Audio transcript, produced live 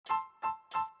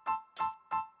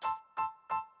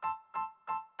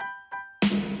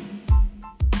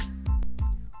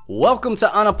Welcome to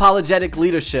Unapologetic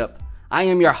Leadership. I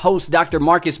am your host, Dr.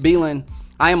 Marcus Beelan.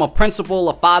 I am a principal,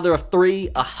 a father of three,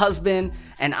 a husband,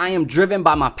 and I am driven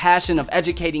by my passion of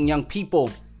educating young people.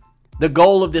 The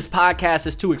goal of this podcast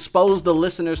is to expose the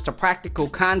listeners to practical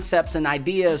concepts and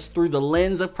ideas through the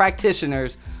lens of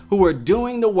practitioners who are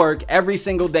doing the work every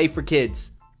single day for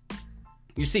kids.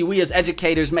 You see, we as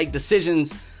educators make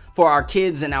decisions for our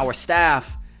kids and our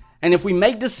staff. And if we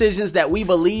make decisions that we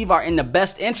believe are in the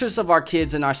best interest of our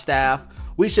kids and our staff,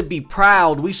 we should be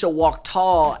proud, we should walk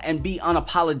tall, and be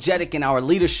unapologetic in our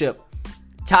leadership.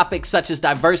 Topics such as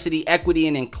diversity, equity,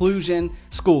 and inclusion,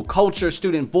 school culture,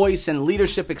 student voice, and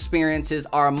leadership experiences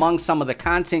are among some of the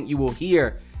content you will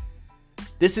hear.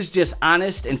 This is just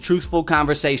honest and truthful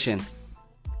conversation.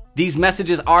 These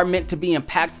messages are meant to be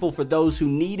impactful for those who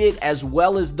need it, as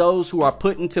well as those who are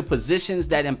put into positions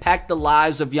that impact the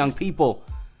lives of young people.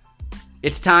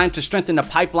 It's time to strengthen the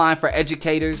pipeline for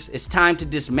educators. It's time to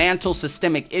dismantle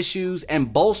systemic issues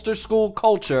and bolster school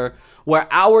culture where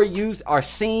our youth are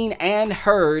seen and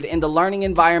heard in the learning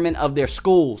environment of their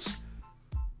schools.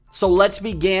 So let's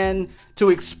begin to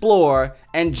explore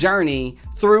and journey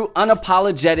through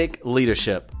unapologetic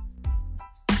leadership.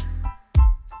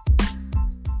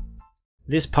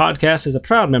 This podcast is a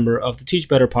proud member of the Teach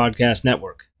Better Podcast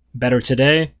Network. Better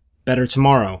today, better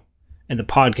tomorrow, and the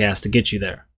podcast to get you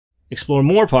there. Explore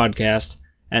more podcasts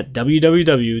at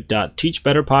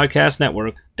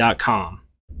www.teachbetterpodcastnetwork.com.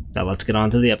 Now let's get on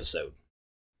to the episode.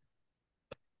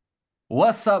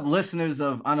 What's up, listeners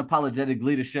of Unapologetic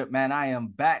Leadership, man? I am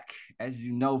back, as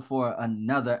you know, for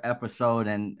another episode,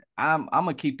 and I'm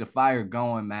gonna keep the fire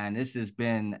going, man. This has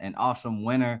been an awesome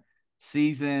winter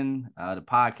season. The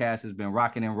podcast has been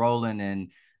rocking and rolling, and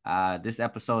this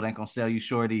episode ain't gonna sell you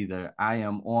short either. I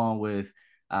am on with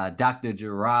Dr.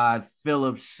 Gerard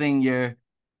Phillips, Sr.,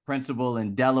 principal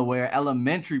in Delaware,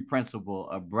 elementary principal,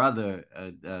 a brother,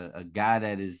 a guy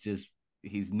that is just,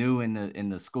 he's new in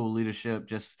the school leadership,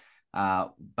 just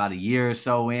about a year or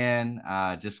so in,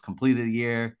 just completed a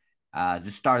year,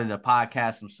 just started a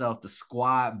podcast himself, the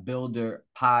Squad Builder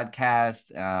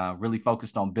Podcast, really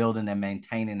focused on building and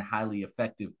maintaining highly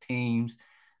effective teams.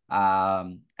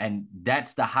 And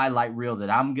that's the highlight reel that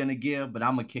I'm going to give, but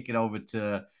I'm going to kick it over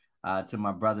to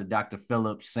my brother, Dr.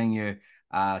 Phillips, Sr.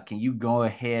 Can you go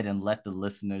ahead and let the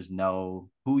listeners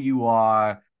know who you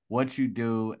are, what you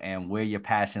do, and where your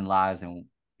passion lies, and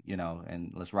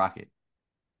let's rock it.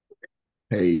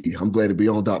 Hey, I'm glad to be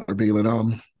on, Dr.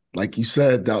 Beelan. Like you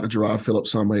said, Dr. Gerard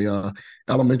Phillips, I'm a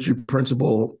elementary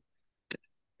principal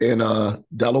in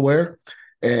Delaware,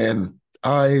 and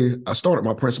I started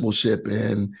my principalship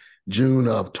in June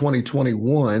of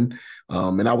 2021,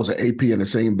 and I was an AP in the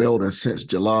same building since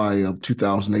July of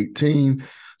 2018.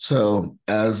 So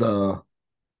as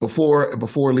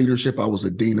before leadership, I was a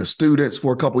dean of students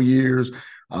for a couple of years.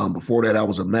 Before that, I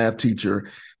was a math teacher.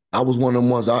 I was one of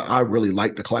them ones, I really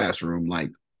liked the classroom.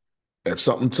 Like if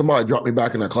somebody dropped me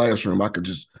back in the classroom, I could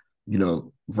just,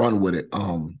 run with it.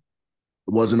 It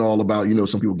wasn't all about,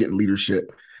 some people getting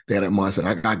leadership. They had that mindset,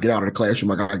 I got to get out of the classroom.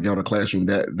 I got to get out of the classroom.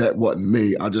 That wasn't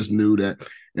me. I just knew that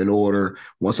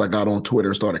once I got on Twitter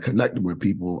and started connecting with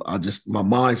people, my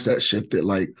mindset shifted.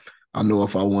 Like, I know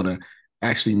if I want to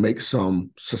actually make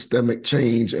some systemic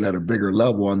change and at a bigger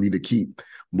level, I need to keep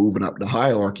moving up the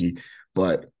hierarchy.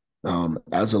 But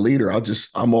as a leader,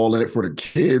 I'm all in it for the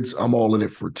kids. I'm all in it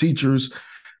for teachers.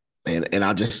 And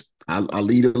I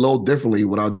lead it a little differently.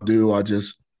 What I do, I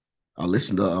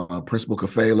listen to Principal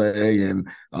Kafele and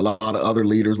a lot of other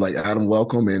leaders like Adam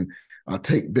Welcome, and I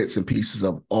take bits and pieces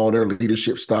of all their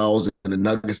leadership styles and the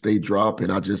nuggets they drop,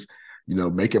 and I just,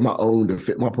 make it my own to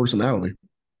fit my personality.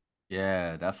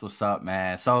 Yeah, that's what's up,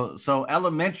 man. So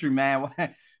elementary, man,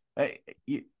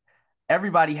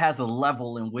 everybody has a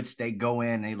level in which they go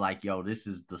in. They like, yo, this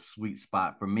is the sweet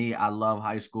spot. For me, I love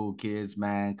high school kids,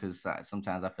 man, because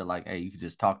sometimes I feel like, hey, you can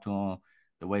just talk to them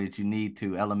the way that you need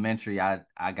to. Elementary, I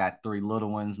got three little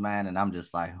ones, man, and I'm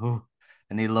just like, I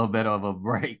need a little bit of a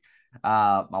break.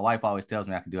 My wife always tells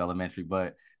me I can do elementary,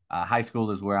 but high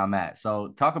school is where I'm at. So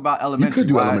talk about elementary. You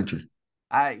could do elementary.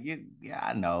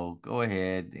 I know. Go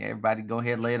ahead. Everybody go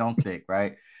ahead, lay it on thick,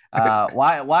 right?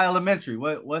 Why elementary?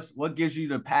 What gives you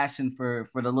the passion for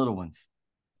the little ones?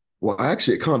 Well,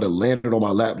 actually, it kind of landed on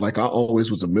my lap. Like, I always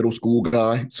was a middle school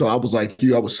guy. So I was like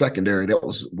you, I was secondary. That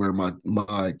was where my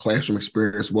classroom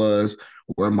experience was,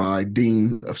 where my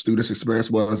dean of students experience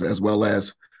was, as well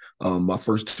as my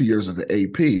first 2 years as an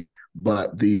AP.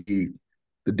 But the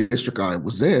district I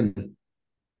was in,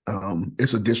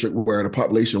 it's a district where the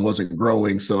population wasn't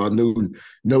growing. So I knew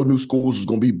no new schools was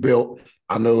going to be built.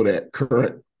 I know that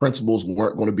current principals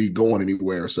weren't going to be going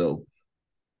anywhere. So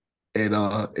and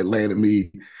it landed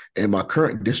me in my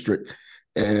current district.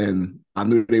 And I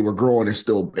knew they were growing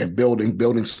and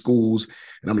building schools.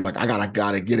 And I'm like, I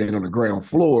gotta get in on the ground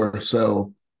floor.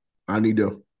 So I need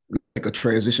to make a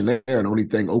transition there. And the only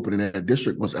thing open in that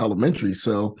district was elementary.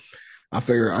 So I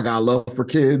figured I got a love for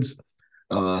kids.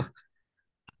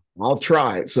 I'll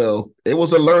try it. So it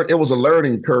was a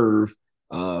learning curve.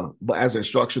 But as an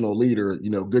instructional leader,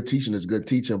 good teaching is good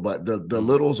teaching, but the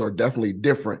littles are definitely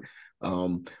different.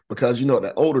 Because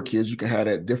the older kids, you can have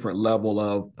that different level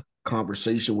of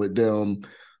conversation with them.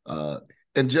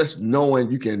 And just knowing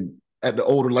you can, at the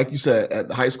older, like you said, at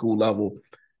the high school level,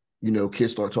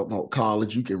 kids start talking about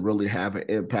college, you can really have an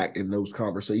impact in those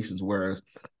conversations. Whereas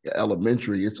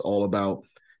elementary, it's all about,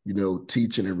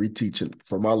 teaching and reteaching,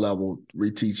 for my level,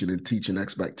 reteaching and teaching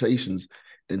expectations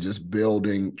and just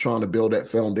trying to build that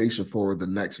foundation for the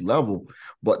next level.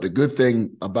 But the good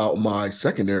thing about my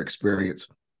secondary experience,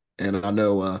 and I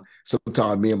know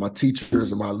sometimes me and my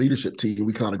teachers and my leadership team,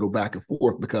 we kind of go back and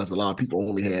forth because a lot of people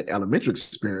only had elementary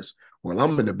experience. Well,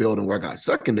 I'm in the building where I got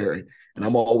secondary, and I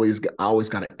always got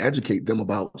to educate them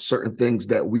about certain things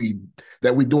that we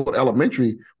do at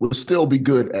elementary will still be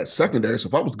good at secondary. So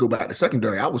if I was to go back to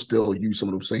secondary, I would still use some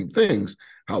of those same things.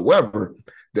 However,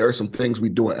 there are some things we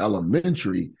do at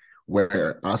elementary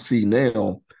where I see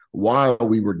now why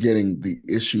we were getting the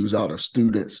issues out of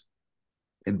students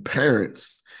and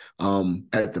parents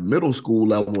at the middle school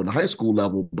level and the high school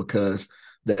level, because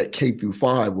that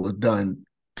K-5 was done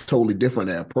totally different.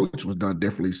 That approach was done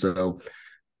differently. So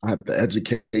I have to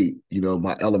educate,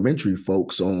 my elementary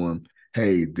folks on,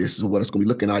 hey, this is what it's going to be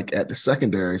looking like at the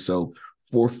secondary. So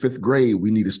for fifth grade, we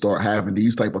need to start having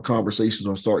these type of conversations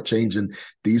or start changing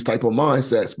these type of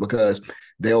mindsets, because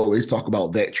they always talk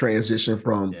about that transition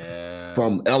from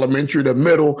elementary to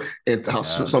middle and how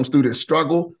some students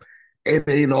struggle. It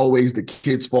ain't always the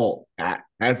kid's fault.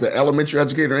 As an elementary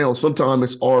educator, sometimes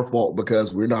it's our fault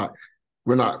because we're not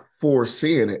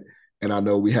foreseeing it. And I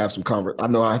know we have I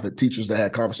know I have teachers that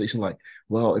had conversations like,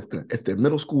 well, if the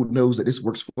middle school knows that this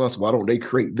works for us, why don't they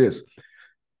create this?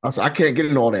 I said, I can't get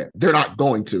into all that. They're not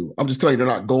going to. I'm just telling you,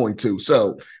 they're not going to.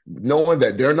 So knowing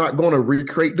that they're not going to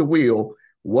recreate the wheel,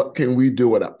 what can we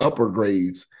do at the upper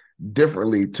grades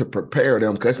differently to prepare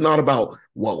them? Because it's not about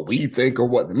what we think or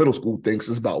what the middle school thinks.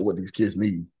 It's about what these kids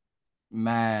need.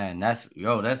 Man, that's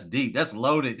deep. That's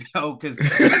loaded, because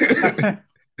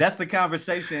that's the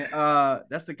conversation.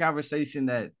 That's the conversation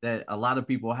that a lot of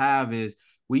people have is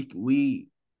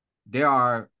there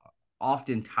are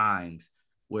often times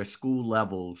where school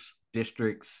levels,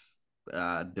 districts,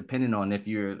 depending on if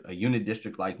you're a unit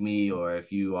district like me or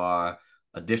if you are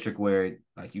a district where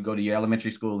like you go to your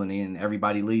elementary school and then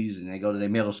everybody leaves and they go to their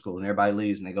middle school and everybody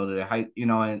leaves and they go to their high,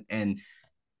 and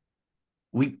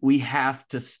we have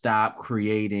to stop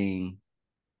creating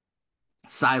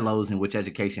silos in which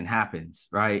education happens,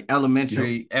 right?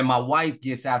 Elementary, and my wife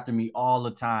gets after me all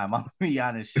the time. I'm gonna be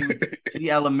honest. She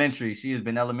elementary. She has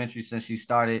been elementary since she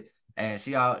started. And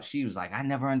she was like, I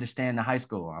never understand the high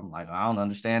school. I'm like, I don't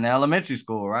understand the elementary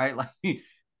school, right? Like,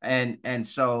 and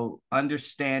so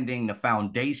understanding the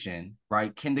foundation,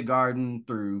 right? Kindergarten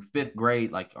through fifth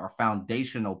grade, like our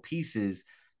foundational pieces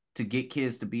to get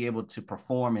kids to be able to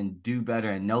perform and do better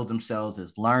and know themselves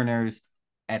as learners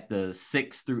at the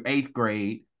 6th through 8th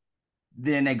grade.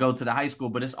 Then they go to the high school,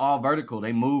 but it's all vertical.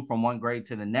 They move from one grade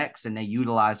to the next and they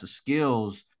utilize the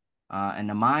skills and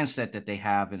the mindset that they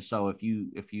have. And so if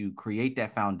you create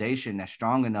that foundation that's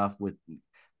strong enough with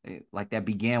like that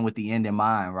began with the end in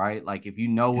mind, right? Like if you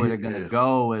know where they're going to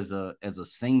go as a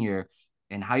senior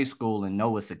in high school and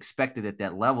know what's expected at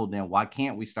that level, then why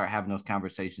can't we start having those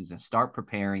conversations and start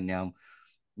preparing them,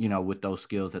 with those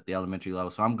skills at the elementary level?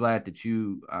 So I'm glad that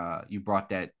you brought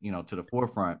that, to the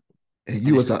forefront. And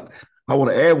I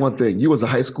want to add one thing. You as a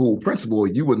high school principal,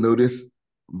 you would notice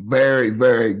very,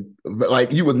 very,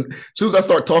 like you would, as soon as I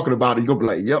start talking about it, you'll be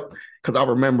like, yep. Because I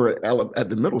remember at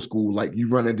the middle school, like you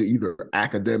run into either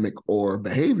academic or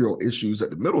behavioral issues at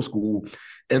the middle school.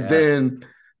 And then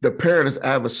the parent is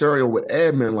adversarial with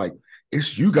admin, like,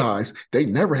 it's you guys. They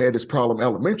never had this problem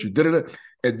elementary.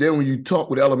 And then when you talk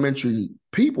with elementary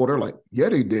people, they're like, yeah,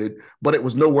 they did. But it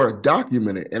was nowhere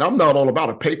documented. And I'm not all about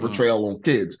a paper trail on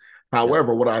kids.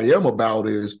 However, what I am about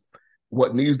is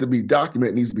what needs to be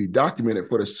documented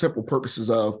for the simple purposes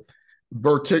of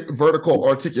vertical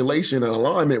articulation and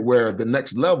alignment, where the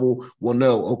next level will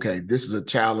know, okay, this is a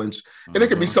challenge. And it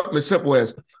can be something as simple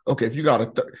as, okay, if you got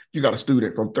a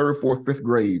student from 3rd, 4th, 5th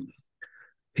grade,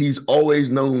 he's always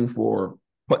known for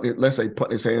putting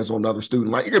his hands on another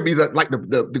student. Like it could be the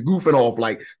goofing off,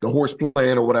 like the horse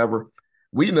playing or whatever.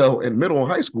 We know in middle and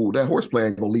high school that horse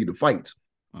playing gonna lead to fights.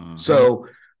 So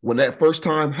when that first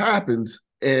time happens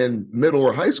in middle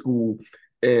or high school,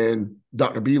 and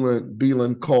Dr.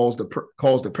 Beelan calls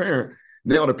the parent.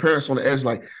 Now the parents on the edge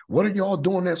like, what are y'all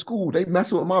doing at school? They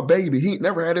messing with my baby. He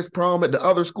never had this problem at the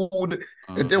other school.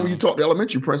 And then when you talk to the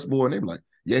elementary principal, and they be like,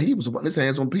 yeah, he was putting his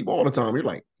hands on people all the time. You're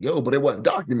like, yo, but it wasn't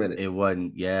documented. It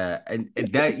wasn't, yeah. And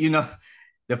that,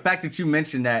 the fact that you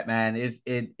mentioned that, man, is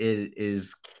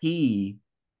key.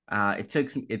 It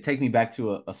takes me back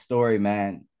to a story,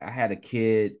 man. I had a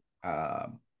kid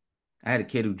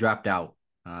who dropped out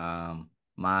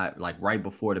right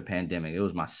before the pandemic. It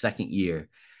was my second year,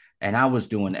 and I was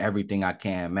doing everything I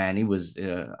can, man. He was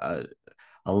a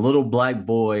little black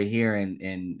boy here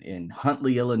in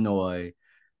Huntley, Illinois.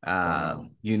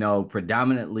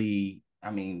 Predominantly,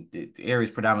 I mean, the area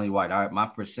is predominantly white.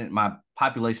 My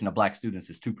population of black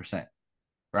students is 2%.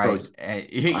 Right.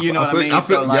 You know what I mean? I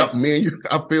feel, yep, me and you,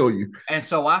 I feel you. And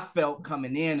so I felt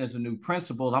coming in as a new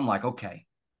principal, I'm like, okay,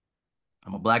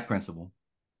 I'm a black principal.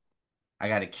 I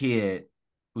got a kid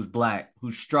who's black,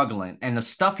 who's struggling. And the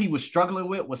stuff he was struggling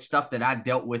with was stuff that I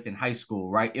dealt with in high school,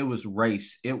 right? It was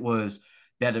race. It was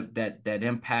that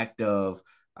impact of,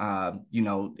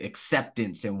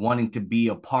 acceptance and wanting to be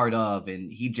a part of.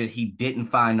 And he didn't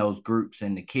find those groups,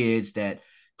 and the kids that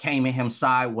came at him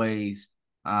sideways,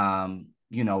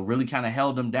 really kind of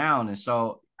held him down. And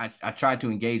so I tried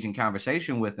to engage in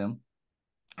conversation with him.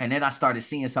 And then I started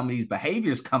seeing some of these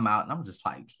behaviors come out, and I'm just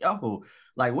like, yo,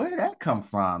 like, where did that come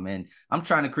from? And I'm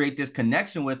trying to create this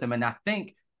connection with him. And I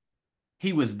think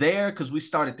he was there because we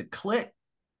started to click.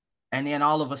 And then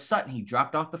all of a sudden he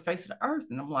dropped off the face of the earth.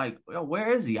 And I'm like, well,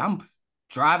 where is he? I'm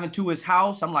driving to his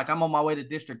house. I'm like, I'm on my way to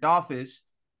district office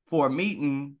for a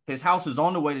meeting. His house is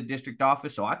on the way to district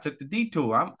office. So I took the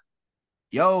detour.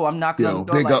 I'm knocking on the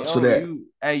door. Big like, ups to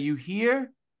that. You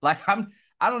here? Like,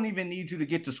 I don't even need you to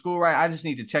get to school, right? I just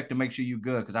need to check to make sure you're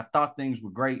good, because I thought things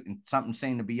were great and something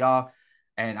seemed to be off.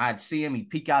 And I'd see him. He'd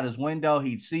peek out his window.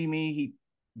 He'd see me. He'd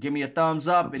give me a thumbs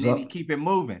up, and then he'd keep it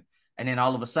moving. And then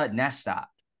all of a sudden that stopped.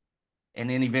 And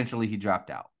then eventually he dropped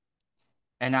out.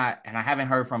 And I haven't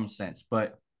heard from him since.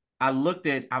 But I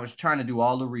was trying to do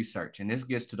all the research. And this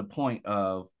gets to the point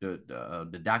of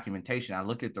the documentation. I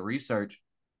looked at the research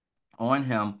on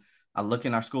him. I look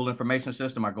in our school information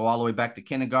system. I go all the way back to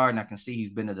kindergarten. I can see he's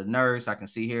been to the nurse. I can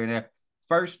see here and there.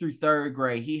 First through third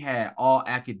grade, he had all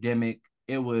academic.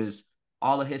 It was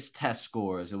all of his test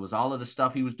scores. It was all of the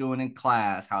stuff he was doing in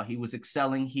class, how he was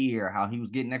excelling here, how he was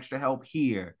getting extra help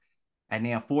here. And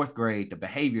then fourth grade, the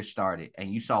behavior started.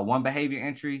 And you saw one behavior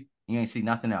entry, you ain't see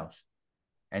nothing else.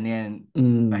 And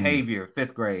then behavior,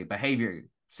 fifth grade, behavior,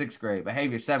 sixth grade,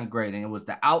 behavior, seventh grade. And it was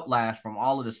the outlash from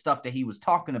all of the stuff that he was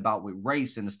talking about with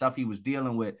race and the stuff he was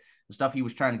dealing with, the stuff he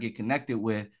was trying to get connected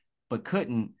with, but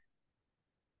couldn't.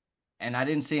 And I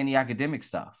didn't see any academic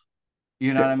stuff.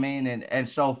 You know what I mean? And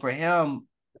so for him,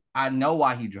 I know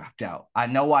why he dropped out. I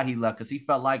know why he left, because he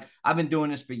felt like, I've been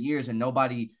doing this for years and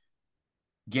nobody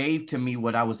gave to me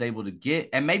what I was able to get.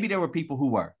 And maybe there were people who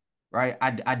were, right?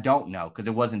 I don't know, because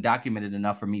it wasn't documented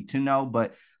enough for me to know.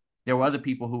 But there were other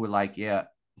people who were like, yeah,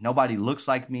 nobody looks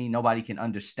like me. Nobody can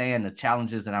understand the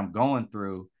challenges that I'm going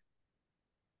through.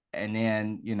 And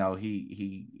then,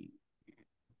 he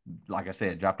like I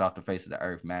said, dropped off the face of the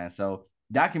earth, man. So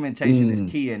documentation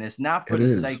is key. And it's not for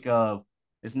the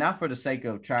sake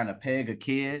of trying to peg a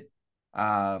kid,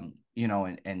 and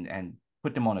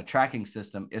put them on a tracking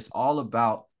system. It's all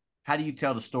about, how do you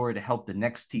tell the story to help the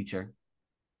next teacher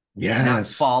not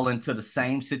fall into the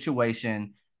same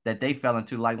situation that they fell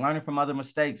into, like learning from other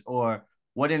mistakes, or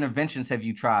what interventions have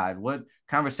you tried? What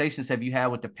conversations have you had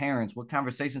with the parents? What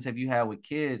conversations have you had with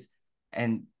kids?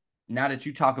 And now that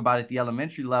you talk about it at the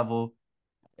elementary level,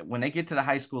 when they get to the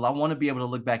high school, I want to be able to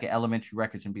look back at elementary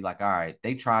records and be like, all right,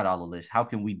 they tried all of this. How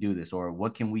can we do this? Or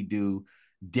what can we do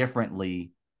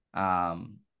differently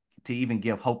to even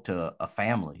give hope to a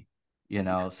family,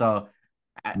 So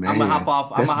I'm gonna hop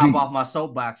off my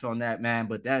soapbox on that, man.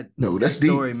 But that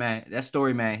story,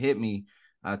 man, hit me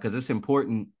because it's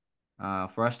important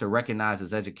for us to recognize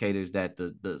as educators that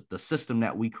the system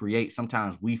that we create,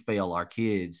 sometimes we fail our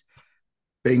kids.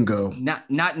 Bingo.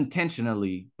 Not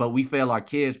intentionally, but we fail our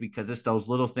kids because it's those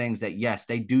little things that, yes,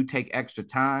 they do take extra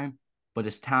time, but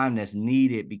it's time that's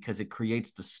needed because it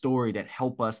creates the story that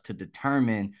help us to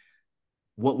determine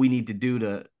what we need to do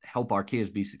to help our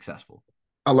kids be successful.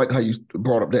 I like how you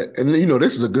brought up that. And,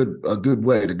 this is a good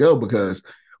way to go, because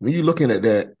when you're looking at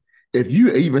that, if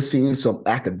you even seen some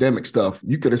academic stuff,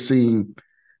 you could have seen,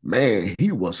 man,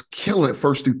 he was killing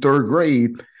first through third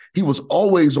grade. He was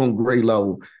always on grade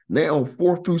level. Now,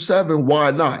 4th through 7,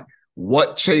 why not?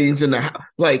 What changed in the house?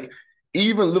 Like,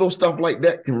 even little stuff like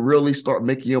that can really start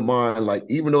making your mind, like,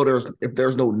 even though if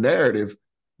there's no narrative,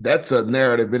 that's a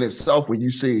narrative in itself. When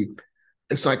you see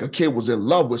it's like a kid was in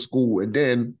love with school, and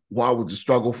then why was the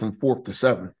struggle from 4th to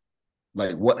 7th?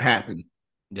 Like, what happened?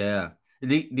 Yeah.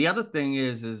 The other thing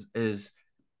is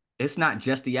it's not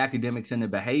just the academics and the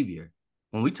behavior.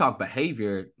 When we talk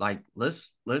behavior, like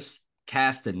let's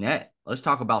cast a net. Let's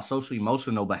talk about social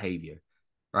emotional behavior,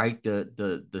 right?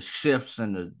 The shifts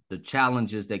and the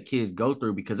challenges that kids go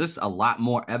through, because it's a lot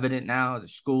more evident now. The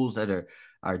schools that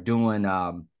are doing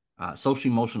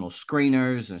social emotional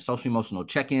screeners and social emotional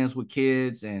check-ins with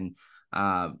kids, and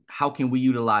how can we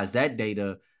utilize that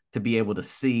data to be able to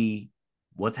see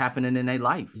what's happening in their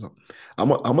life? I'm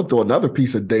gonna throw another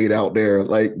piece of data out there,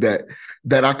 like that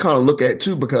I kind of look at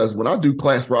too, because when I do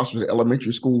class rosters at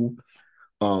elementary school,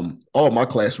 all my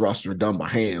class rosters are done by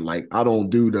hand. Like, I don't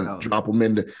do the drop them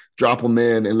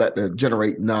in and let the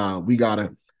generate. Nah, we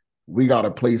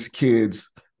gotta place kids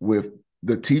with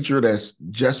the teacher that's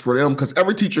just for them, because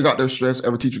every teacher got their strengths,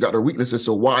 every teacher got their weaknesses.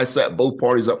 So why set both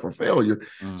parties up for failure?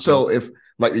 Mm-hmm. So if,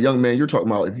 like the young man you're talking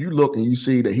about, if you look and you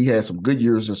see that he had some good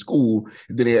years in school,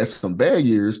 and then he has some bad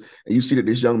years, and you see that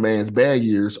this young man's bad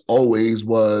years always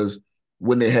was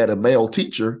when they had a male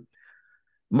teacher.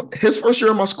 His first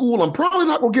year in my school, I'm probably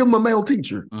not going to give him a male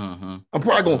teacher. Mm-hmm. I'm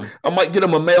probably going, I might get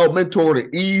him a male mentor to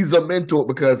ease him into it,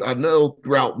 because I know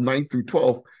throughout 9th through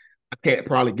 12th, I can't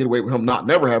probably get away with him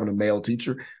never having a male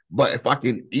teacher. But if I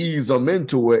can ease him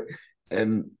into it,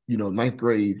 and 9th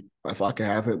grade, if I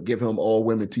can give him all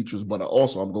women teachers, but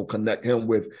also I'm going to connect him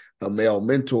with a male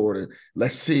mentor to,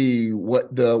 let's see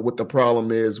what the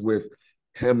problem is with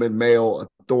him and male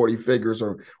authority figures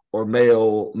or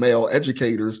male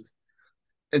educators.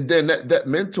 And then that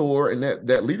mentor and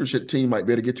that leadership team might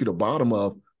be able to get to the bottom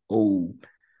of,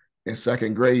 in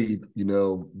 2nd grade,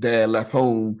 dad left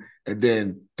home, and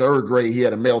then 3rd grade, he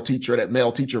had a male teacher. That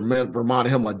male teacher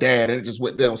reminded him of dad, and it just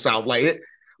went down south.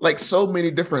 Like so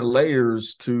many different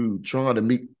layers to trying to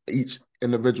meet each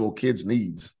individual kid's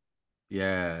needs.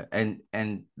 Yeah, and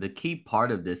the key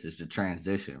part of this is the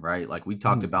transition, right? Like we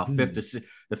talked about the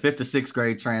 5th to 6th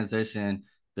grade transition,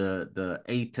 the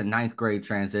 8th to 9th grade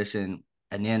transition,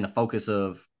 and then the focus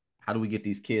of how do we get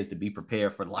these kids to be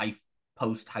prepared for life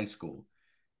post high school,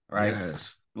 right?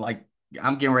 Yes. Like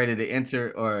I'm getting ready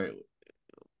to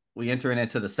we entering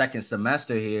into the 2nd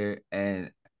semester here, and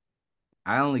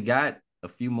I only got a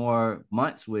few more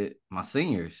months with my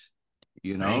seniors,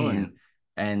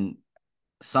 and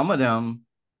some of them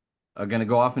are going to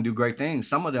go off and do great things.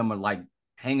 Some of them are like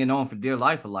hanging on for dear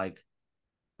life, are like,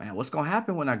 man, what's going to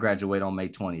happen when I graduate on May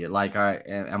 20th? Like, all right,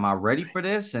 am I ready for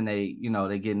this? And they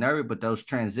get nervous, but those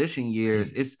transition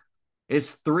years,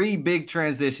 it's 3 big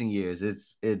transition years.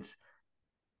 It's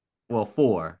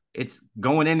 4. It's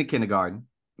going into kindergarten.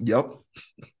 Yep.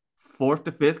 4th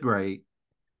to 5th grade.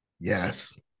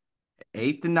 Yes.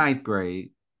 8th to 9th grade.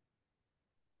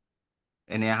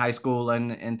 And then high school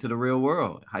and into the real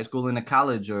world, high school into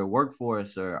college or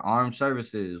workforce or armed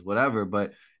services, whatever.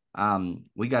 But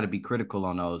we got to be critical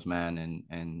on those, man.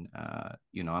 And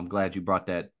I'm glad you brought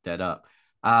that up.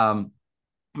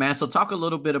 Man, so talk a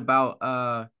little bit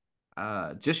about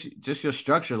just your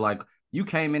structure. Like, you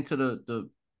came into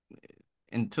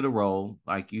the role,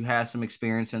 like you had some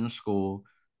experience in the school.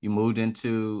 You moved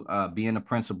into being a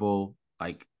principal,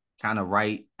 like kind of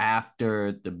right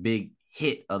after the big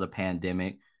hit of the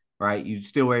pandemic, right? You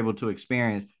still were able to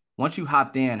experience. Once you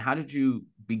hopped in, how did you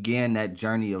begin that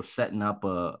journey of setting up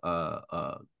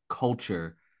a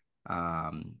culture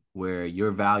where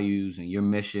your values and your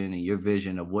mission and your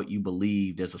vision of what you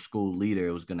believed as a school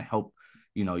leader was going to help,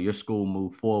 your school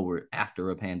move forward after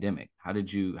a pandemic? How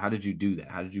did you do that?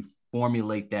 How did you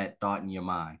formulate that thought in your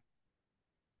mind?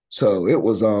 So it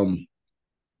was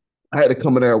I had to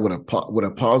come in there with a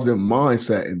positive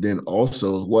mindset, and then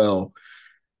also as well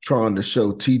trying to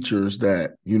show teachers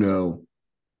that,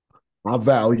 I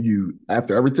value,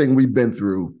 after everything we've been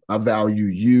through, I value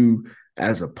you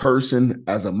as a person,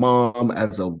 as a mom,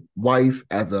 as a wife,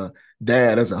 as a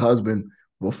dad, as a husband,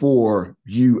 before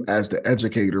you as the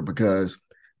educator, because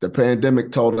the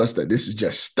pandemic taught us that this is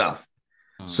just stuff.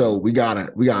 So we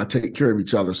gotta take care of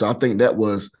each other. So I think that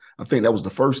was the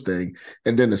first thing.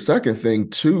 And then the second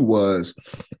thing too was,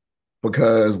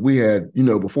 because we had,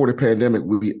 before the pandemic,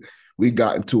 we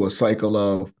got into a cycle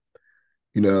of,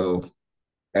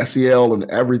 SEL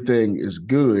and everything is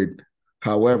good.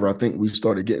 However, I think we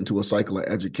started getting to a cycle of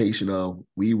education of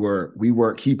we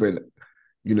weren't keeping,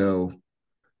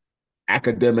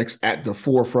 academics at the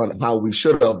forefront of how we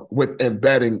should have, with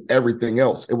embedding everything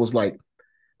else. It was like,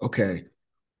 okay,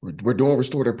 we're doing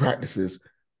restorative practices.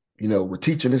 We're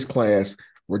teaching this class.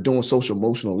 we're doing social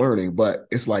emotional learning, but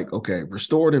it's like, okay,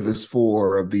 restorative is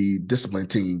for the discipline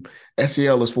team,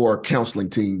 SEL is for our counseling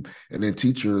team, and then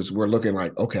teachers were looking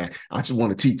like, okay, I just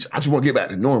want to teach, I just want to get back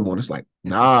to normal. And it's like,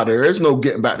 nah, there is no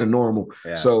getting back to normal.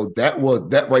 Yeah. So that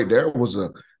right there was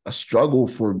a struggle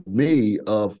for me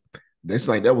of this,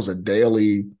 like that was a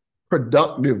daily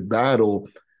productive battle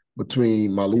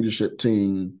between my leadership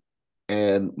team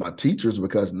and my teachers,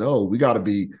 because no, we got to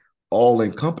be all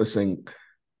encompassing.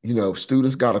 If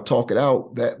students got to talk it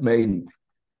out, that may,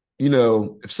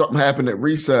 if something happened at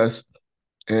recess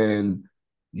and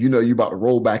you about to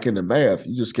roll back into math,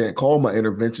 you just can't call my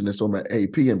interventionist or my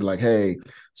AP and be like, hey,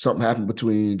 something happened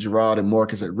between Gerard and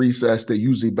Marcus at recess. They're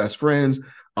usually best friends.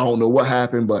 I don't know what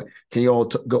happened, but can you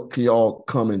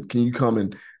come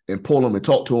and pull them and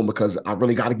talk to them, because I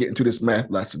really got to get into this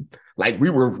math lesson. Like we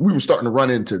were starting to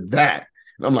run into that.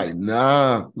 And I'm like,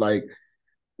 nah, like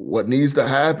what needs to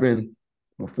happen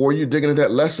before you dig into that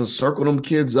lesson, circle them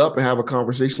kids up and have a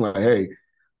conversation like, hey,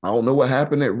 I don't know what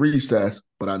happened at recess,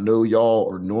 but I know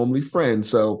y'all are normally friends.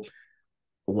 So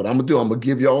what I'm going to do, I'm going to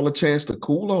give y'all a chance to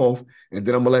cool off, and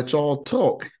then I'm going to let y'all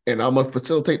talk, and I'm going to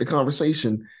facilitate the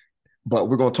conversation. But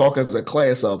we're going to talk as a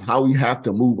class of how we have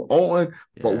to move on,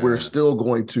 but we're still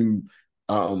going to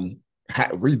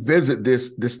revisit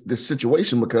this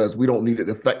situation, because we don't need it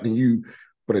affecting you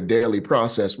for the daily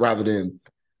process, rather than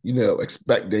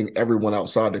expecting everyone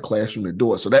outside the classroom to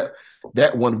do it. So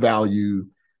that one value,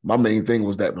 my main thing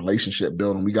was that relationship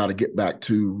building. We got to get back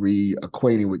to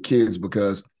reacquainting with kids,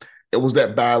 because it was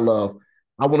that battle of,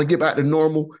 I want to get back to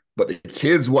normal, but the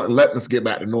kids wasn't letting us get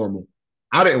back to normal.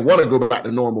 I didn't want to go back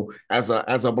to normal as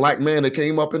a Black man that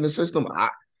came up in the system. I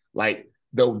like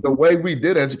the way we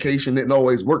did education didn't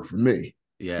always work for me.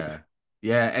 Yeah.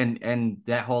 And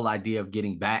that whole idea of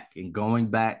getting back and going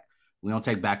back, we don't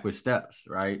take backward steps,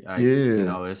 right? Like,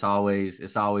 it's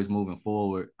always moving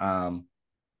forward. And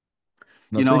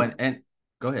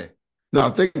go ahead. No, I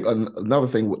think another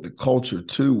thing with the culture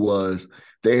too was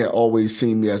they had always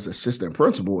seen me as assistant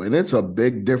principal, and it's a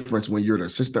big difference when you're the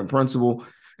assistant principal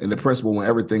and the principal when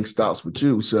everything stops with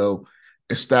you. So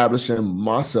establishing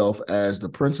myself as the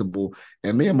principal,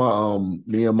 and me and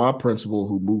my principal,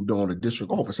 who moved on to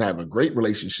district office, have a great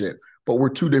relationship, but we're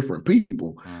two different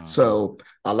people. Mm-hmm. So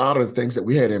a lot of the things that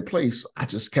we had in place, I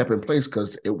just kept in place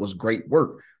because it was great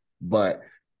work. But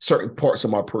certain parts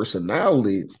of my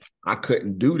personality, I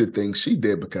couldn't do the things she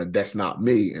did, because that's not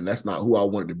me, and that's not who I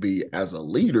wanted to be as a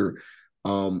leader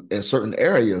in certain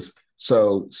areas.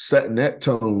 So setting that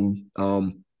tone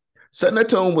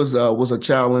was a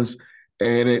challenge,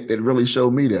 and it really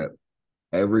showed me that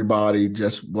everybody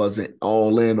just wasn't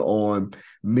all in on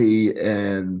me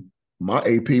and my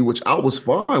AP, which I was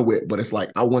fine with. But it's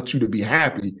like, I want you to be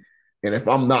happy, and if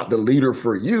I'm not the leader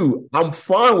for you, I'm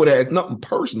fine with that. It's nothing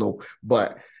personal,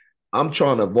 but I'm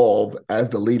trying to evolve as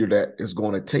the leader that is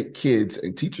going to take kids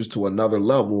and teachers to another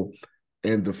level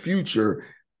in the future.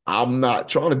 I'm not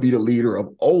trying to be the leader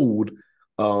of old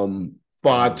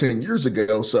 5-10 years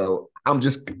ago. So I'm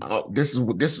just this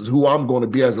is who I'm going to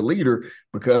be as a leader,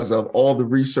 because of all the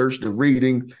research, the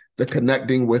reading, the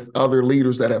connecting with other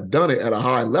leaders that have done it at a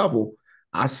high level.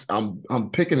 I'm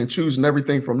picking and choosing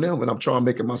everything from them, and I'm trying to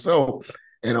make it myself.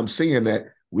 And I'm seeing that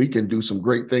we can do some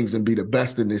great things and be the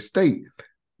best in this state.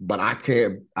 But I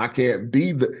can't have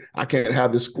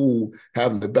the school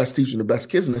having the best teachers and the best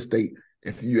kids in the state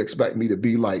if you expect me to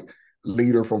be like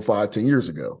leader from 5-10 years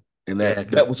ago. And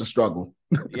that was a struggle.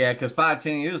 Yeah, because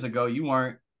 5-10 years ago, you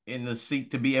weren't in the seat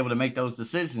to be able to make those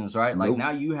decisions, right? Nope. Like now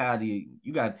you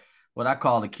got what I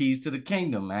call the keys to the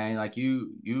kingdom, man. Like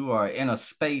you are in a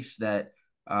space that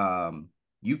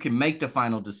you can make the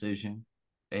final decision.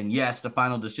 And yes, the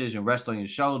final decision rests on your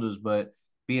shoulders, but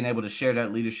being able to share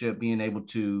that leadership, being able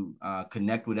to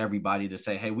connect with everybody to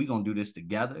say, hey, we're going to do this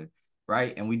together,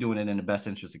 right? And we're doing it in the best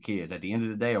interest of kids. At the end of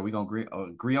the day, are we going to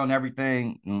agree on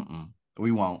everything?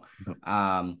 We won't.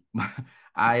 I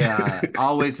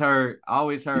always heard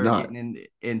getting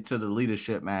into the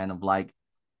leadership, man, of like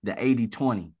the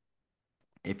 80-20.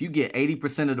 If you get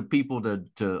 80% of the people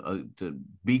to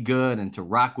be good and to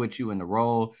rock with you in the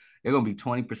role, there are going to be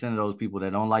 20% of those people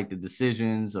that don't like the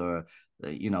decisions or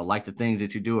like the things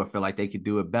that you do or feel like they could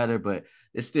do it better, but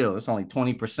it's only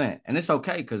 20%. And it's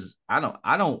okay, because I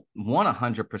don't want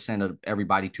 100% of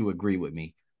everybody to agree with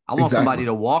me. I want somebody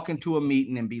to walk into a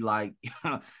meeting and be like,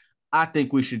 I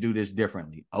think we should do this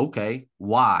differently. Okay,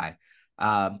 why?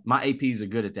 My APs are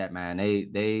good at that, man.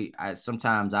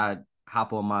 Sometimes I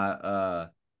hop on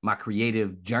my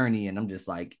creative journey and I'm just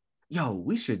like, yo,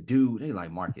 we should do. They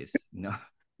like, Marcus,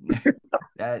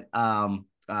 that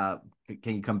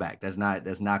can you come back? That's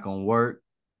not gonna work.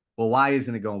 Well, why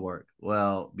isn't it going to work?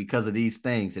 Well, because of these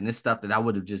things and this stuff that I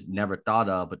would have just never thought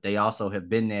of, but they also have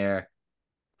been there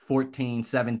 14,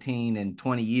 17, and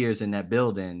 20 years in that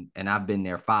building, and I've been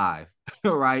there 5,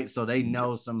 right? So they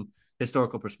know some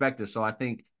historical perspective. So I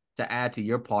think to add to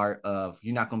your part of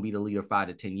you're not going to be the leader 5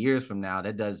 to 10 years from now,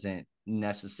 that doesn't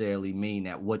necessarily mean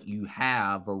that what you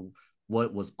have or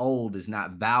what was old is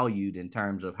not valued in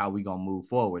terms of how we're going to move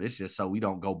forward. It's just so we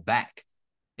don't go back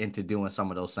into doing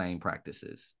some of those same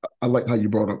practices. I like how you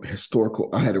brought up historical.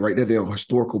 I had to write that down,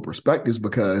 historical perspectives,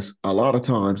 because a lot of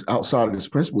times outside of this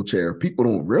principal chair, people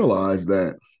don't realize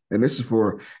that, and this is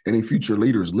for any future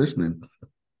leaders listening,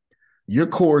 your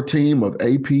core team of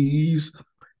APs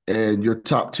and your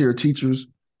top tier teachers,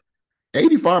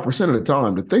 85% of the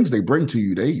time, the things they bring to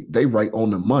you, they write on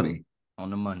the money.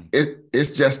 On the money. It's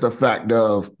just a fact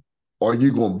of, are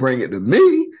you going to bring it to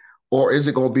me? Or is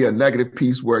it going to be a negative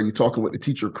piece where you're talking with the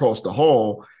teacher across the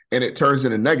hall and it turns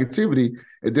into negativity?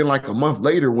 And then like a month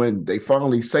later, when they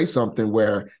finally say something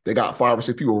where they got 5 or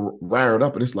 6 people riled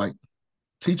up, and it's like,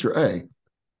 teacher A,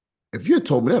 if you had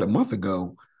told me that a month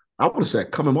ago, I would have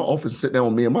said, come in my office and sit down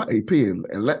with me and my AP and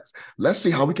let's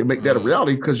see how we can make that a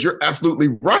reality, because you're absolutely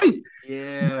right.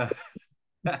 Yeah.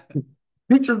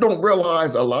 Teachers don't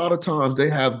realize a lot of times they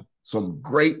have some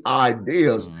great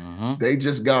ideas. They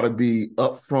just got to be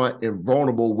upfront and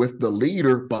vulnerable with the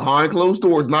leader behind closed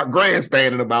doors, not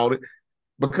grandstanding about it,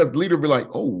 because the leader be like,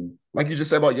 oh, like you just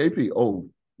said about your AP. Oh,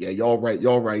 yeah, y'all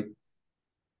right.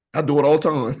 I do it all the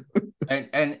time.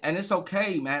 and it's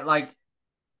okay, man. Like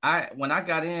when I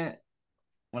got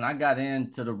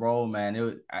into the role,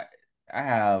 man, I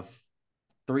have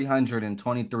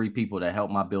 323 people that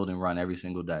help my building run every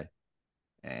single day.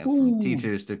 And from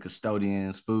teachers to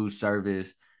custodians, food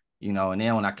service, and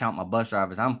then when I count my bus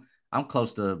drivers, I'm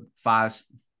close to 500,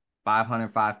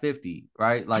 550,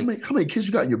 right? Like how many kids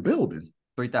you got in your building?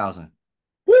 3,000.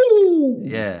 Woo!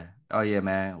 Yeah. Oh yeah,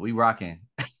 man. We rocking.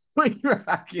 We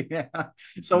rocking.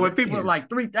 So when people are like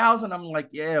 3,000, I'm like,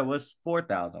 yeah, what's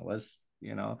 4,000? What's,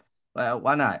 well,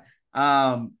 why not?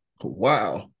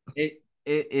 Wow.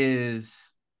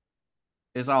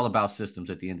 It's all about systems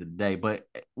at the end of the day. But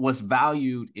what's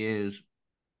valued is, if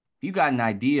you got an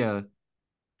idea,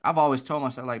 I've always told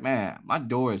myself, like, man, my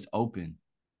door is open.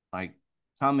 Like,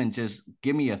 come and just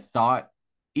give me a thought.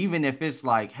 Even if it's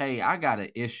like, hey, I got an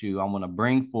issue I want to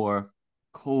bring forth,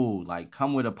 cool. Like,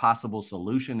 come with a possible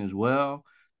solution as well.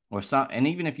 Or something. And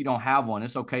even if you don't have one,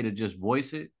 it's okay to just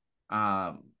voice it.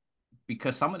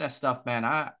 Because some of that stuff, man,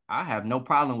 I have no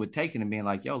problem with taking and being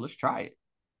like, yo, let's try it.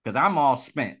 Because I'm all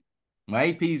spent.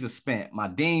 My APs are spent. My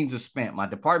deans are spent. My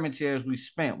department chairs, we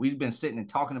spent. We've been sitting and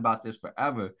talking about this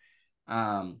forever.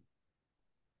 I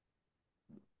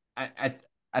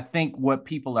think what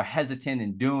people are hesitant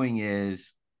in doing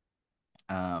is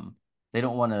they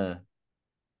don't want to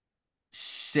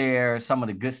share some of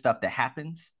the good stuff that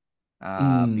happens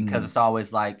because it's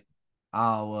always like,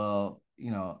 oh,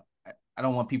 well, I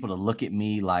don't want people to look at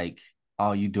me like,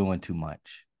 oh, you doing too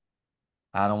much.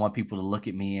 I don't want people to look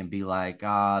at me and be like,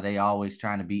 they always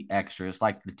trying to be extra. It's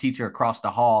like the teacher across the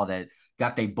hall that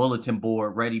got their bulletin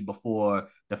board ready before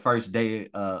the first day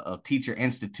of Teacher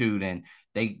Institute, and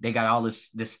they got all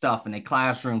this stuff in their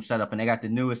classroom set up, and they got the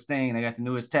newest thing, they got the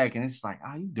newest tech, and it's like,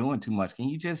 you doing too much. Can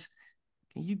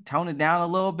you tone it down a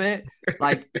little bit?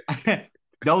 Like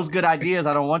those good ideas,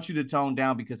 I don't want you to tone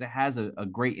down, because it has a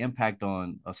great impact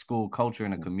on a school culture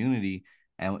and a community.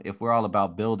 And if we're all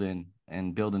about building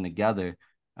together,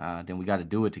 then we got to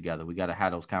do it together. We got to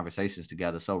have those conversations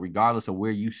together. So regardless of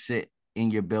where you sit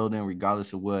in your building,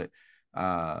 regardless of what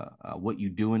you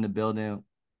do in the building,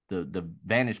 the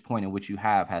vantage point in which you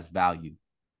have has value.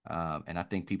 And I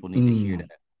think people need to hear that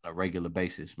on a regular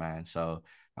basis, man. So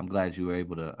I'm glad you were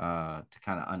able to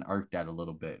kind of unearth that a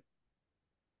little bit.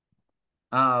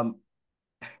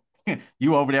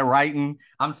 You over there writing,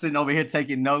 I'm sitting over here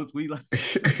taking notes. We like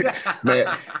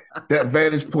man, that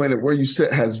vantage point of where you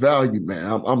sit has value,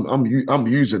 man. I'm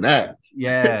using that.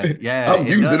 Yeah. I'm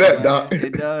using that, Doc.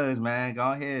 It does, man.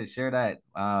 Go ahead, share that.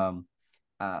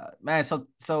 Man,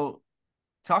 so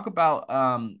talk about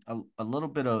a little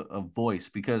bit of voice,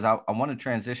 because I want to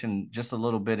transition just a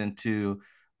little bit into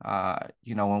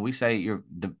when we say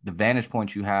the vantage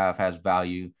point you have has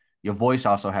value, your voice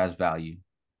also has value.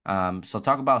 So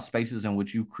talk about spaces in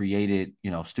which you created,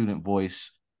 student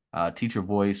voice, teacher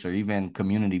voice, or even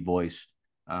community voice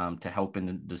to help in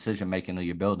the decision making of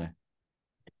your building.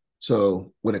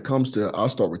 So when it comes to, I'll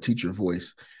start with teacher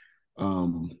voice.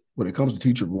 When it comes to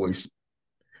teacher voice,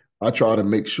 I try to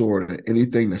make sure that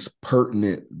anything that's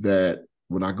pertinent, that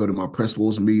when I go to my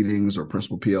principals meetings or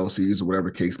principal PLCs or whatever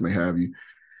case may have you,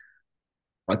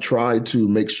 I try to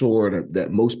make sure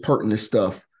that most pertinent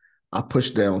stuff I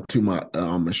push down to my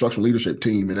instructional leadership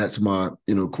team, and that's my,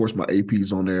 of course, my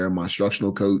APs on there, my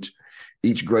instructional coach.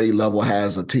 Each grade level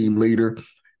has a team leader,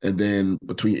 and then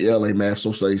between ELA, math,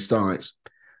 social studies, science,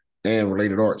 and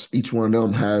related arts, each one of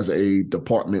them has a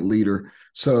department leader.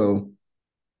 So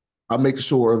I make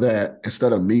sure that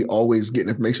instead of me always getting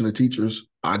information to teachers,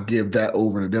 I give that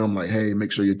over to them. Like, hey,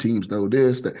 make sure your teams know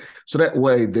this. That. So that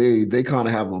way they kind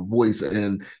of have a voice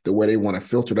in the way they want to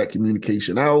filter that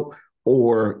communication out,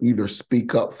 or either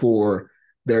speak up for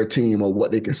their team or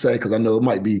what they can say. Because I know it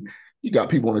might be, you got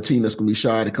people on the team that's going to be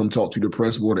shy to come talk to the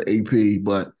principal or the AP,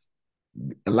 but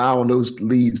allowing those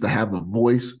leads to have a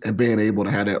voice and being able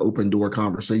to have that open door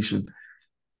conversation.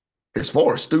 As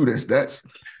far as students, that's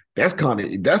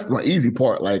my easy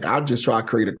part. Like, I just try to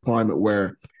create a climate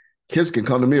where kids can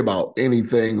come to me about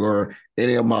anything, or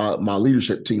any of my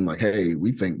leadership team, like, hey,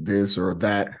 we think this or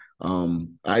that.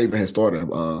 I even had started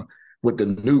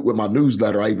with my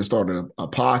newsletter. I even started a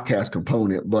podcast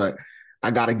component, but I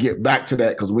got to get back to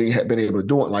that because we had been able to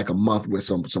do it like a month with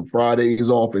some Fridays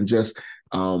off, and just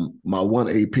my one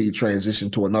AP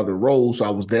transitioned to another role, so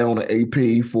I was down to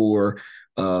AP for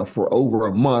over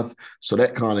a month, so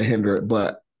that kind of hindered.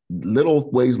 But little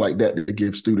ways like that to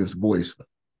give students voice.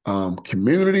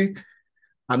 Community,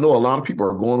 I know a lot of people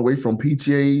are going away from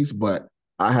PTAs, but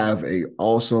I have a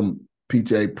awesome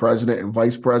PTA president and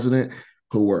vice president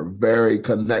who are very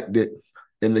connected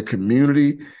in the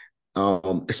community.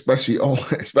 Especially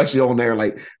on there,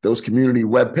 like those community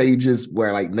web pages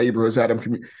where like neighborhoods had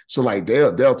them. So like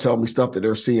they'll tell me stuff that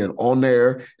they're seeing on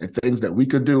there and things that we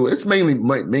could do. It's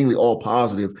mainly all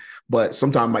positive, but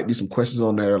sometimes might be some questions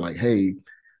on there like, hey,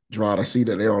 Gerard, I see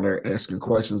that they're on there asking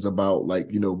questions about like,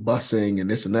 busing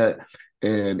and this and that.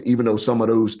 And even though some of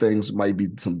those things might be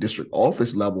some district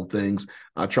office level things,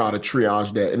 I try to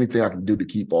triage that, anything I can do to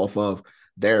keep off of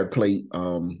their plate.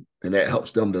 And that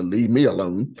helps them to leave me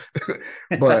alone.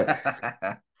 But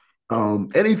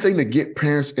anything to get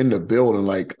parents in the building,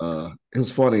 like it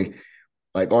was funny,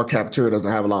 like our cafeteria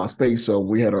doesn't have a lot of space. So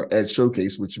we had our Ed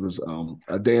Showcase, which was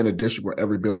a day in the district where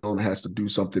every building has to do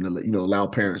something to, allow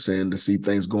parents in to see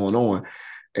things going on.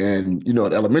 And,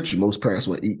 at elementary, most parents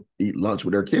want to eat lunch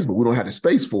with their kids, but we don't have the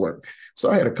space for it.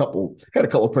 So I had a couple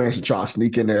of parents to try to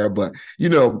sneak in there, but,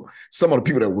 some of the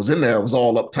people that was in there was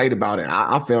all uptight about it.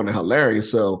 I found it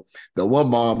hilarious. So the one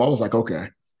mom, I was like, okay.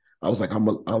 I was like,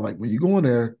 when you go in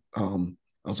there, I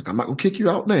was like, I'm not going to kick you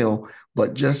out now,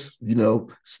 but just,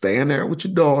 stay in there with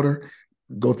your daughter,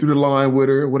 go through the line with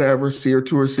her, whatever, see her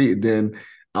to her seat. And then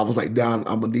I was like, Don,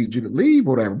 I'm going to need you to leave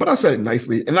or whatever. But I said it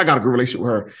nicely, and I got a good relationship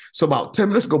with her. So about 10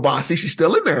 minutes go by, I see she's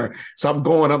still in there. So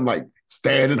I'm like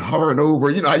standing, hovering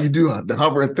over, how you do the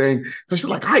hovering thing. So she's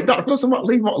like, all right, Dr. Wilson, I'll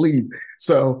leave.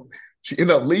 So she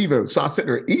ended up leaving. So I sent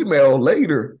her an email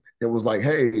later. It was like,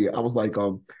 hey, I was like,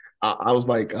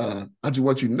 I just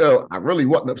want you to know, I really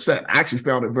wasn't upset. I actually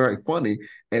found it very funny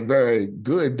and very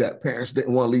good that parents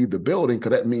didn't want to leave the building,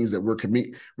 because that means that we're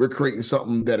creating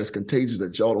something that is contagious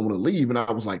that y'all don't want to leave. And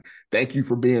I was like, thank you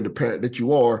for being the parent that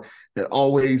you are. And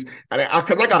always,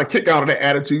 because I got a kick out of that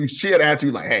attitude. She had an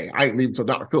attitude like, hey, I ain't leaving until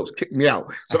Dr. Phillips kicked me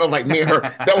out. So that was like me and her.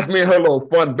 That was me and her little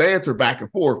fun banter back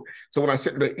and forth. So when I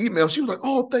sent her the email, she was like,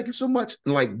 oh, thank you so much.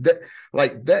 And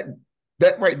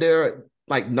that right there,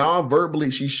 like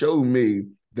non-verbally, she showed me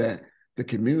that the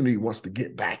community wants to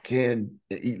get back in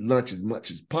and eat lunch as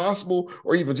much as possible,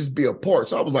 or even just be a part.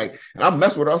 So I was like, and I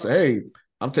messed with her. I said, hey,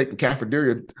 I'm taking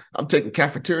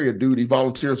cafeteria duty,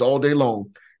 volunteers all day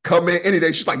long. Come in any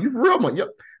day. She's like, you for real, man? Yep.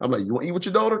 I'm like, you want to eat with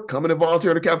your daughter? Come in and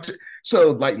volunteer in the cafeteria.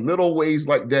 So like little ways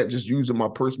like that, just using my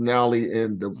personality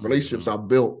and the relationships I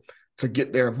built to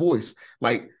get their voice.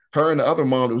 Like her and the other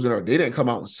mom that was in there, they didn't come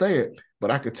out and say it,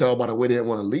 but I could tell by the way they didn't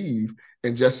want to leave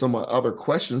and just some other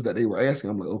questions that they were asking.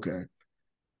 I'm like, okay,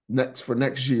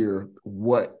 next year,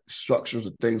 what structures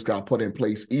and things got to put in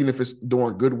place, even if it's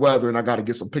during good weather and I got to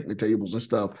get some picnic tables and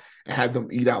stuff and have them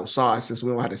eat outside since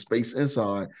we don't have the space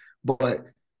inside. But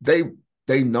they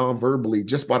non-verbally,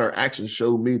 just by their actions,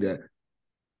 showed me that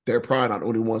they're probably not the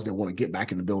only ones that want to get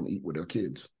back in the building and eat with their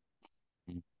kids.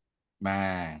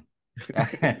 Man,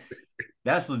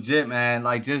 that's legit, man.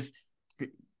 Like, just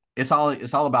it's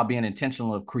all about being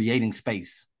intentional of creating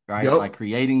space, right? Yep. Like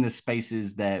creating the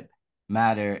spaces that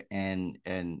matter and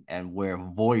where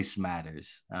voice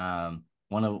matters.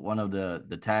 One of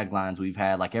the taglines we've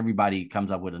had, like everybody comes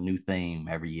up with a new theme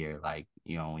every year. Like,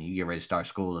 when you get ready to start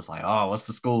school, it's like, oh, what's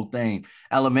the school theme?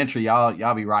 Elementary,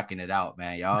 y'all be rocking it out,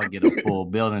 man. Y'all get a full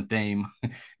building theme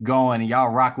going and y'all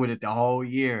rock with it the whole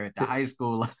year. At the high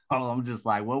school level, I'm just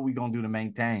like, what are we gonna do to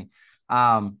maintain?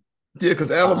 Yeah,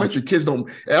 because elementary kids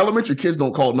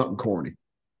don't call nothing corny.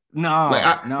 No,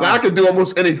 I can do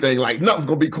almost anything. Like nothing's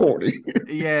gonna be corny.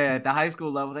 Yeah, at the high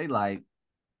school level, they like,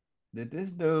 did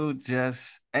this dude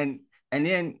just and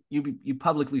then you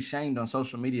publicly shamed on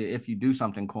social media if you do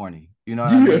something corny. You know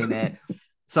what I mean?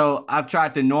 So I've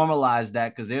tried to normalize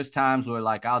that because there's times where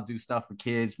like I'll do stuff for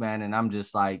kids, man, and I'm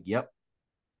just like, yep,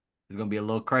 it's gonna be a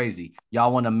little crazy.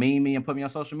 Y'all want to meme me and put me on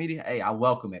social media? Hey, I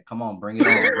welcome it. Come on, bring it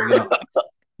on, bring it on.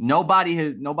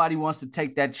 Nobody wants to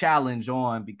take that challenge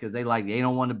on because they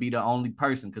don't want to be the only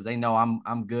person because they know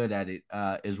I'm good at it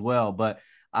as well. But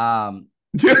love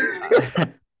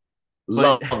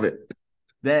it.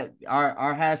 That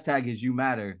our hashtag is you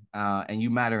matter, and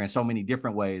you matter in so many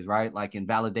different ways, right? Like in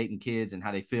validating kids and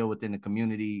how they feel within the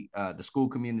community, the school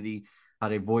community, how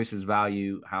their voice is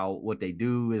valued, how what they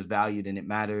do is valued, and it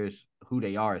matters. Who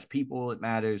they are as people, it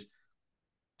matters.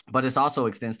 But it also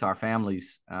extends to our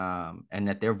families, and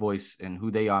that their voice and who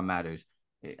they are matters.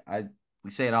 We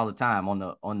say it all the time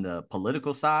on the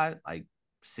political side, like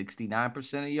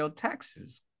 69% of your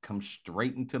taxes come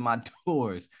straight into my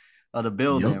doors of the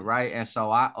building, yep. Right? And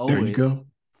so I owe it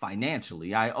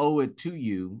financially. I owe it to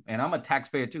you, and I'm a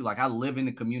taxpayer too. Like I live in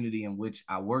the community in which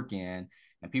I work in,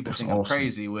 and people think I'm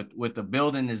crazy with the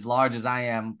building as large as I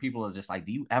am. People are just like,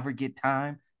 "Do you ever get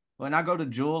time?" When I go to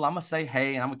Jewel, I'm gonna say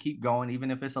hey, and I'm gonna keep going, even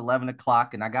if it's 11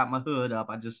 o'clock and I got my hood up.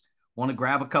 I just want to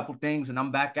grab a couple things and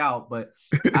I'm back out. But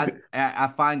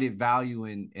I find it value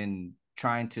in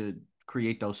trying to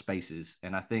create those spaces,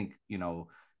 and I think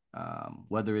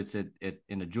whether it's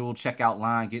in the Jewel checkout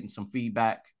line, getting some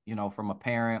feedback, from a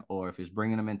parent, or if it's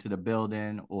bringing them into the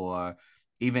building, or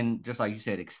even just like you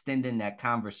said, extending that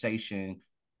conversation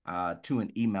to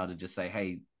an email to just say,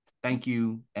 hey, thank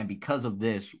you, and because of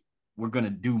this, we're going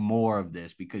to do more of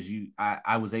this because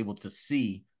I was able to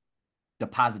see the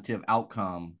positive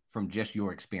outcome from just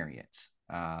your experience.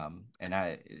 And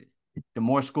the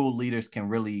more school leaders can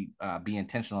really be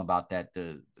intentional about that,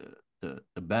 the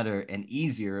better and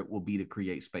easier it will be to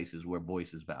create spaces where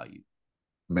voice is valued.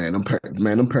 Man, them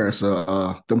parents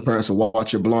will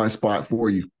watch your blind spot for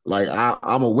you. Like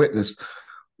I'm a witness.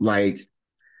 Like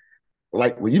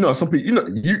when some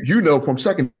people, from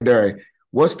secondary,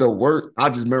 what's the worst? I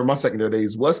just remember my secondary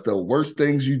days. What's the worst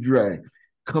things you drag?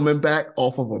 Coming back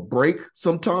off of a break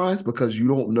sometimes because you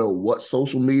don't know what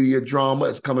social media drama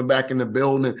is coming back in the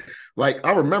building. Like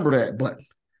I remember that, but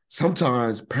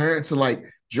sometimes parents are like,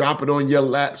 drop it on your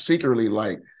lap secretly,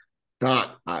 like,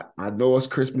 Doc, I know it's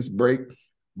Christmas break,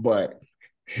 but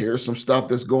here's some stuff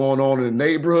that's going on in the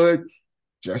neighborhood,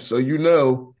 just so you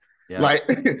know. Yeah. Like,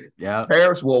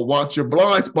 parents will watch your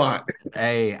blind spot.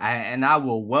 Hey, I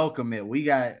will welcome it. We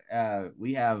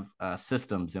have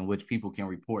systems in which people can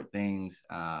report things.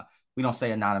 We don't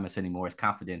say anonymous anymore. It's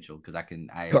confidential because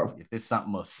if it's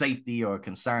something of safety or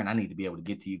concern, I need to be able to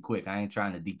get to you quick. I ain't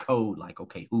trying to decode like,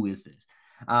 okay, who is this?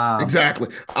 Exactly.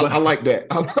 I like that.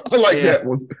 I like that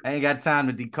one. I ain't got time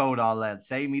to decode all that.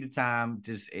 Save me the time.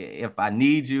 Just if I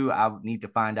need you, I need to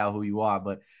find out who you are.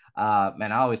 But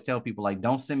man, I always tell people, like,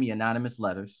 don't send me anonymous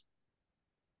letters.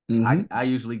 Mm-hmm. I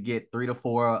usually get 3 to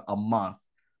 4 a month.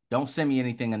 Don't send me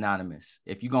anything anonymous.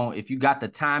 If you got the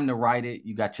time to write it,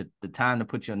 you got the time to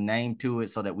put your name to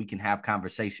it so that we can have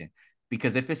conversation.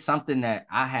 Because if it's something that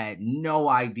I had no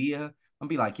idea, I'm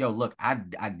be like, yo, look, I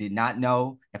did not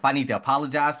know. If I need to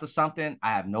apologize for something,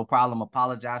 I have no problem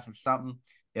apologizing for something.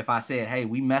 If I said, hey,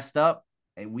 we messed up,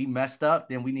 then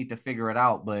we need to figure it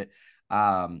out. But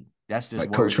that's just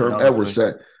like Coach Herm Edwards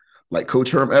said. Like Coach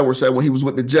Herm Edwards said when he was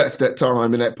with the Jets that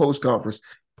time in that post conference,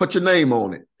 put your name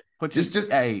on it. Just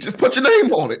put your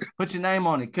name on it. Put your name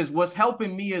on it. Because what's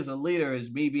helping me as a leader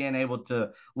is me being able to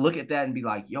look at that and be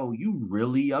like, yo, you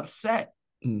really upset.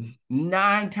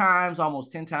 9 times,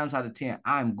 almost 10 times out of 10,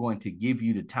 I'm going to give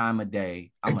you the time of day.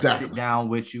 I'm going to sit down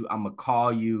with you. I'm going to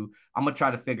call you. I'm going to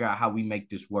try to figure out how we make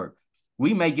this work.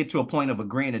 We may get to a point of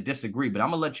agreeing to disagree, but I'm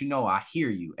going to let you know I hear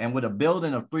you. And with a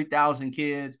building of 3,000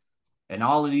 kids and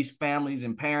all of these families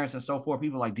and parents and so forth,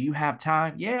 people are like, do you have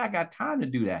time? Yeah, I got time to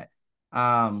do that.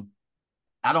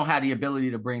 I don't have the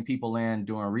ability to bring people in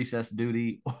during recess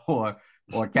duty or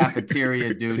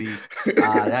cafeteria duty.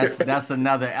 That's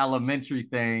another elementary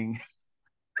thing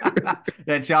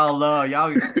that y'all love.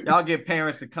 Y'all get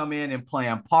parents to come in and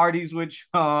plan parties with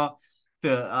y'all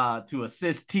to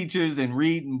assist teachers in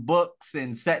reading books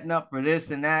and setting up for this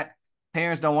and that.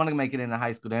 Parents don't want to make it into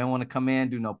high school. They don't want to come in,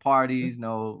 do no parties.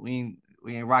 No, we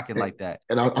ain't rocking like that.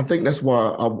 And I think that's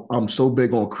why I'm so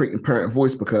big on creating parent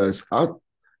voice, because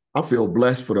I feel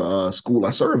blessed for the school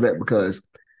I serve at, because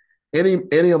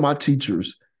any of my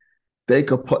teachers, they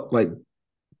could put, like,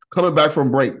 coming back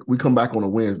from break, we come back on a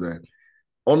Wednesday.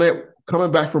 on that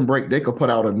coming back from break, they could put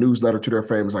out a newsletter to their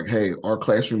families like, hey, our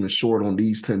classroom is short on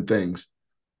these 10 things.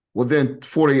 Within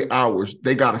 48 hours,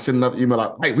 they got to send another email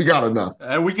like, hey, we got enough.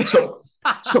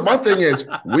 So my thing is,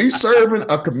 we serving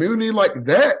a community like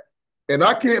that, and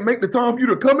I can't make the time for you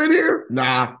to come in here?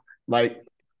 Nah, like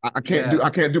I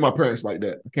can't do my parents like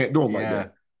that. I can't do them like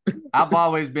that. I've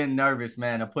always been nervous,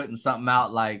 man, of putting something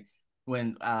out like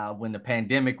when the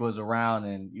pandemic was around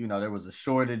and, there was a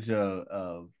shortage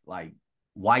of like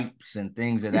wipes and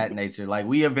things of that nature. Like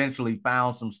we eventually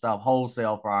found some stuff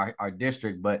wholesale for our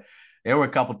district, but there were a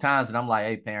couple times and I'm like,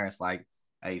 hey, parents, like,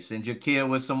 hey, send your kid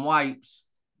with some wipes.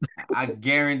 I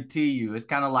guarantee you, it's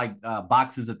kind of like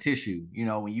boxes of tissue.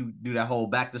 When you do that whole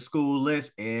back to school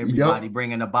list, everybody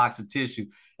bringing a box of tissue,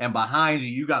 and behind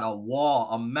you got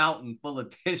a mountain full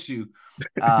of tissue.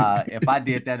 If I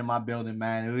did that in my building,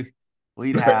 man,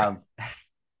 we'd have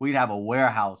a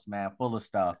warehouse, man, full of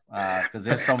stuff. Because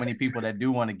there's so many people that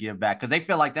do want to give back because they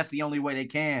feel like that's the only way they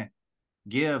can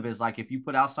give is like if you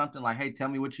put out something like, hey, tell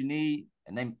me what you need,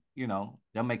 and then they'll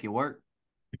make it work.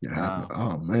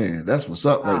 Oh man, that's what's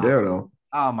up right there, though.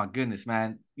 Oh my goodness,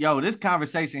 man. Yo, this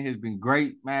conversation has been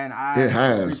great, man. It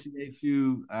has. Appreciate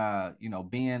you,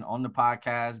 being on the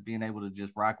podcast, being able to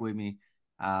just rock with me.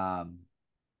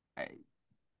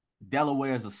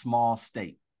 Delaware is a small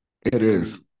state. It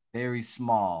is very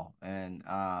small, and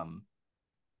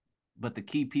but the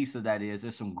key piece of that is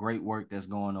there's some great work that's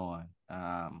going on.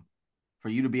 For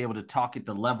you to be able to talk at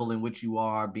the level in which you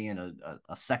are, being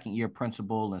a second-year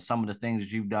principal, and some of the things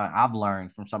that you've done, I've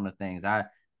learned from some of the things. I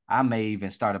may even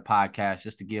start a podcast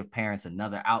just to give parents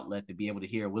another outlet to be able to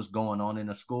hear what's going on in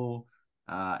the school,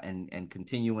 and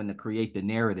continuing to create the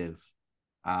narrative,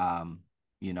 and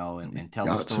tell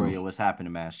the story of what's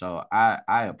happening, man. So I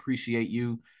appreciate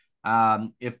you.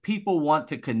 If people want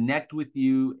to connect with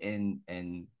you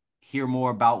and hear more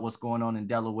about what's going on in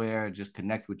Delaware, just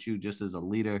connect with you just as a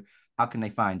leader, how can they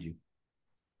find you?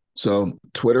 So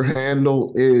Twitter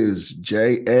handle is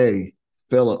J.A.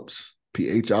 Phillips,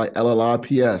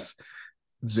 Phillips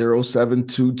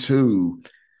 0722.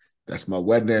 That's my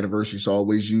wedding anniversary, so I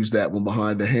always use that one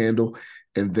behind the handle.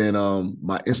 And then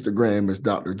my Instagram is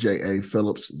Dr. J.A.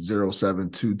 Phillips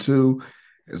 0722,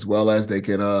 as well as they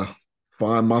can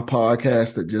find my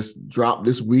podcast that just dropped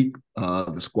this week,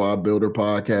 the Squad Builder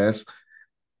podcast.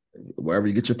 Wherever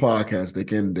you get your podcast, they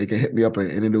can hit me up in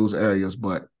any of those areas.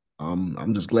 But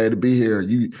I'm just glad to be here.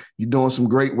 You doing some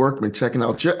great work, man. Checking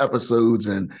out your episodes,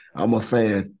 and I'm a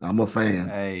fan.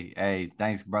 Hey,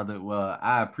 thanks, brother. Well,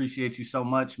 I appreciate you so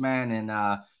much, man,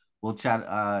 and we'll chat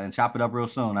and chop it up real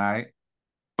soon. All right.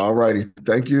 All righty.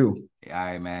 Thank you. All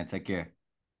right, man. Take care.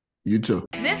 You too.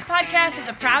 This podcast is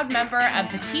a proud member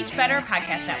of the Teach Better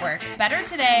Podcast Network. Better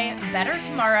today, better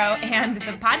tomorrow, and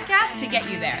the podcast to get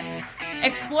you there.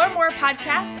 Explore more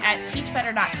podcasts at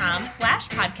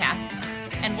teachbetter.com/podcasts,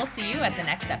 and we'll see you at the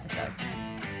next episode.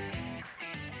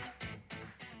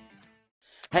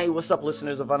 Hey, what's up,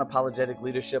 listeners of Unapologetic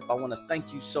Leadership? I want to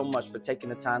thank you so much for taking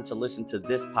the time to listen to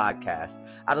this podcast.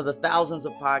 Out of the thousands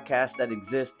of podcasts that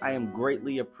exist, I am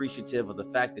greatly appreciative of the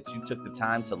fact that you took the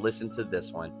time to listen to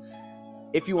this one.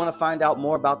 If you want to find out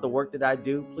more about the work that I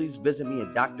do, please visit me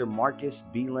at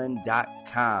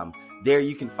drmarcusbeelan.com. There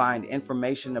you can find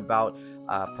information about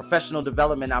professional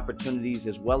development opportunities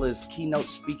as well as keynote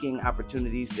speaking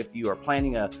opportunities if you are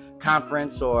planning a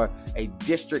conference or a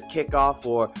district kickoff,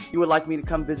 or you would like me to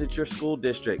come visit your school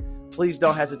district. Please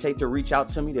don't hesitate to reach out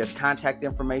to me. There's contact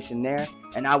information there,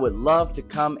 and I would love to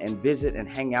come and visit and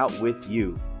hang out with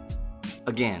you.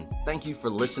 Again, thank you for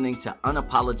listening to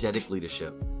Unapologetic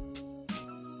Leadership.